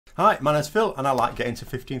Hi, my name's Phil and I like getting to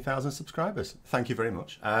 15,000 subscribers. Thank you very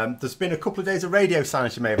much. There's been a couple of days of radio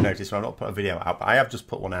silence you may have noticed, so I've not put a video out, but I have just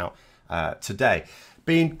put one out today.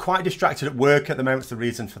 Being quite distracted at work at the moment is the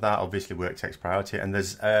reason for that. Obviously work takes priority, and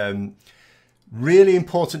there's really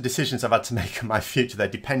important decisions I've had to make in my future. They're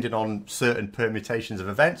dependent on certain permutations of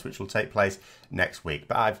events which will take place next week.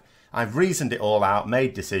 But I've reasoned it all out,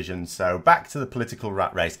 made decisions, so back to the political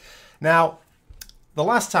rat race. Now, the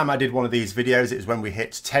last time I did one of these videos, it was when we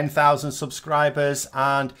hit 10,000 subscribers,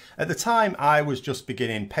 and at the time I was just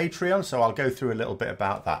beginning Patreon, so I'll go through a little bit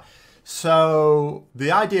about that. So the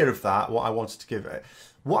idea of that, what I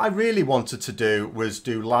really wanted to do was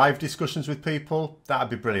do live discussions with people. That'd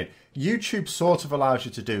be brilliant. YouTube sort of allows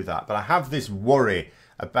you to do that, but I have this worry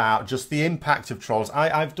about just the impact of trolls.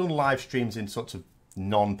 I've done live streams in sorts of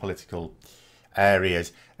non-political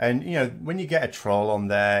areas, and you know, when you get a troll on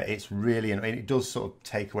there, it's really, it does sort of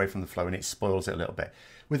take away from the flow and it spoils it a little bit.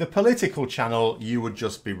 With a political channel, you would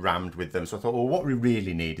just be rammed with them. So I thought, well, what we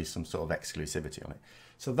really need is some sort of exclusivity on it.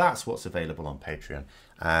 So that's what's available on Patreon.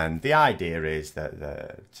 And the idea is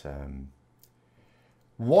that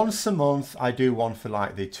once a month, I do one for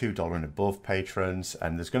like the $2 and above patrons,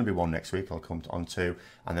 and there's going to be one next week I'll come on to,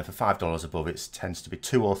 and then for $5 above, it tends to be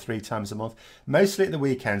 2 or 3 times a month. Mostly at the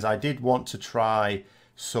weekends. I did want to try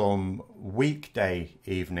some weekday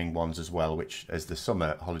evening ones as well, which as the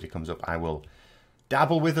summer holiday comes up, I will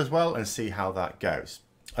dabble with as well and see how that goes.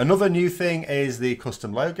 Another new thing is the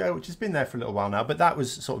custom logo, which has been there for a little while now, but that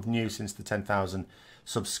was sort of new since the 10,000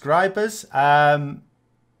 subscribers. And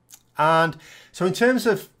so in terms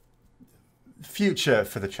of future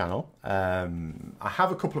for the channel, I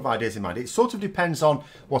have a couple of ideas in mind. It sort of depends on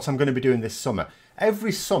what I'm going to be doing this summer.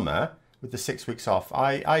 Every summer, with the 6 weeks off,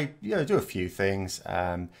 I do a few things,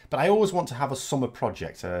 but I always want to have a summer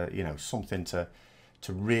project, something to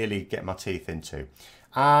really get my teeth into.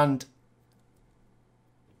 And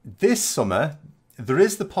this summer, there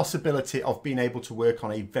is the possibility of being able to work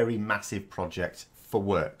on a very massive project for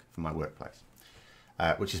work, for my workplace.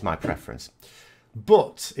 Which is my preference.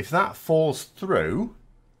 But if that falls through,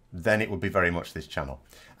 then it would be very much this channel.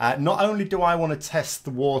 Not only do I want to test the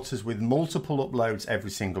waters with multiple uploads every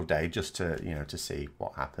single day, just to see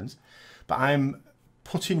what happens, but I'm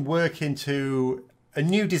putting work into a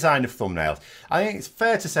new design of thumbnails. I think it's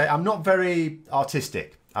fair to say I'm not very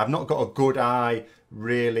artistic. I've not got a good eye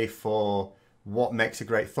really for what makes a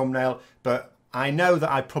great thumbnail, but I know that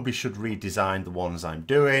I probably should redesign the ones I'm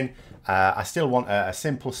doing. I still want a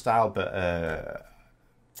simple style, but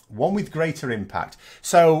one with greater impact.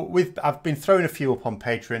 So I've been throwing a few up on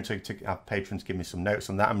Patreon to have patrons give me some notes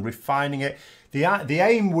on that. I'm refining it. The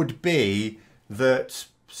aim would be that,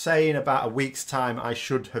 say in about a week's time, I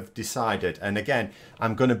should have decided. And again,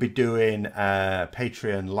 I'm going to be doing a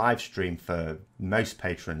Patreon live stream for most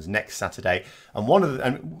patrons next Saturday. And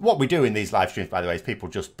what we do in these live streams, by the way, is people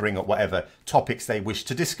just bring up whatever topics they wish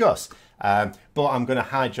to discuss. But I'm going to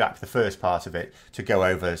hijack the first part of it to go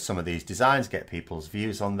over some of these designs, get people's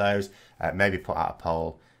views on those, maybe put out a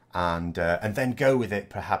poll, and then go with it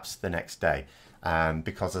perhaps the next day.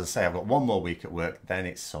 Because as I say, I've got one more week at work, then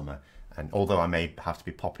it's summer. And although I may have to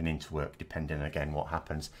be popping into work, depending again what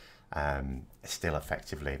happens, still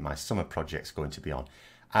effectively my summer project's going to be on.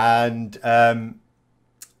 And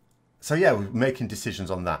so yeah, we're making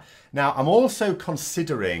decisions on that. Now, I'm also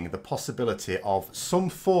considering the possibility of some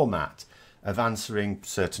format of answering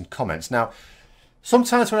certain comments. Now,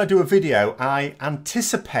 sometimes when I do a video, I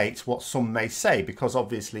anticipate what some may say, because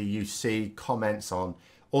obviously you see comments on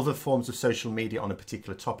other forms of social media on a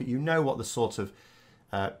particular topic. You know what the sort of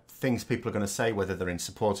things people are going to say, whether they're in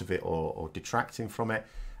support of it or detracting from it.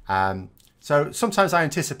 So sometimes I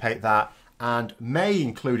anticipate that and may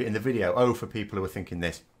include it in the video. For people who are thinking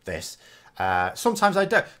this. Sometimes I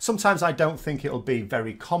don't. Sometimes I don't think it'll be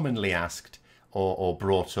very commonly asked or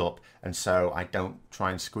brought up, and so I don't try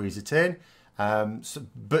and squeeze it in.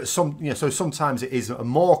 But so sometimes it is a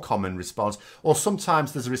more common response, or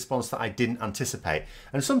sometimes there's a response that I didn't anticipate.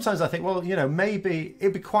 And sometimes I think, well, maybe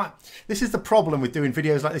it'd be quite. This is the problem with doing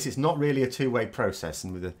videos like this. It's not really a two-way process,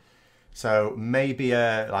 and so maybe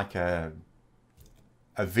a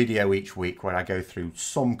video each week where I go through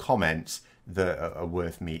some comments that are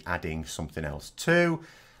worth me adding something else to.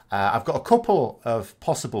 I've got a couple of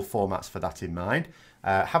possible formats for that in mind.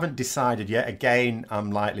 Haven't decided yet. Again,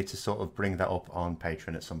 I'm likely to sort of bring that up on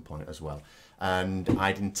Patreon at some point as well. And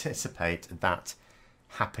I'd anticipate that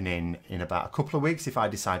happening in about a couple of weeks if I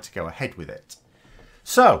decide to go ahead with it.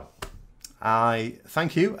 So, I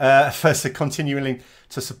thank you for continuing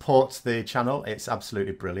to support the channel. It's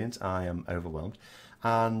absolutely brilliant. I am overwhelmed.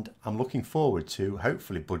 and I'm looking forward to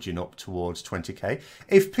hopefully budging up towards 20k.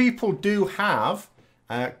 If people do have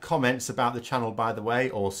comments about the channel, by the way,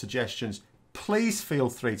 or suggestions, please feel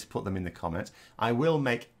free to put them in the comments. I will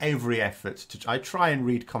make every effort to, I try and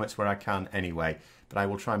read comments where I can anyway, but I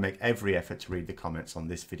will try and make every effort to read the comments on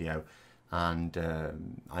this video. And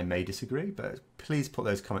I may disagree, but please put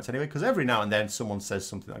those comments anyway, because every now and then someone says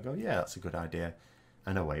something, I go, yeah, that's a good idea,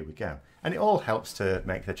 and away we go. And it all helps to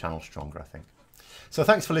make the channel stronger, I think. So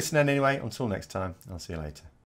thanks for listening anyway. Until next time, I'll see you later.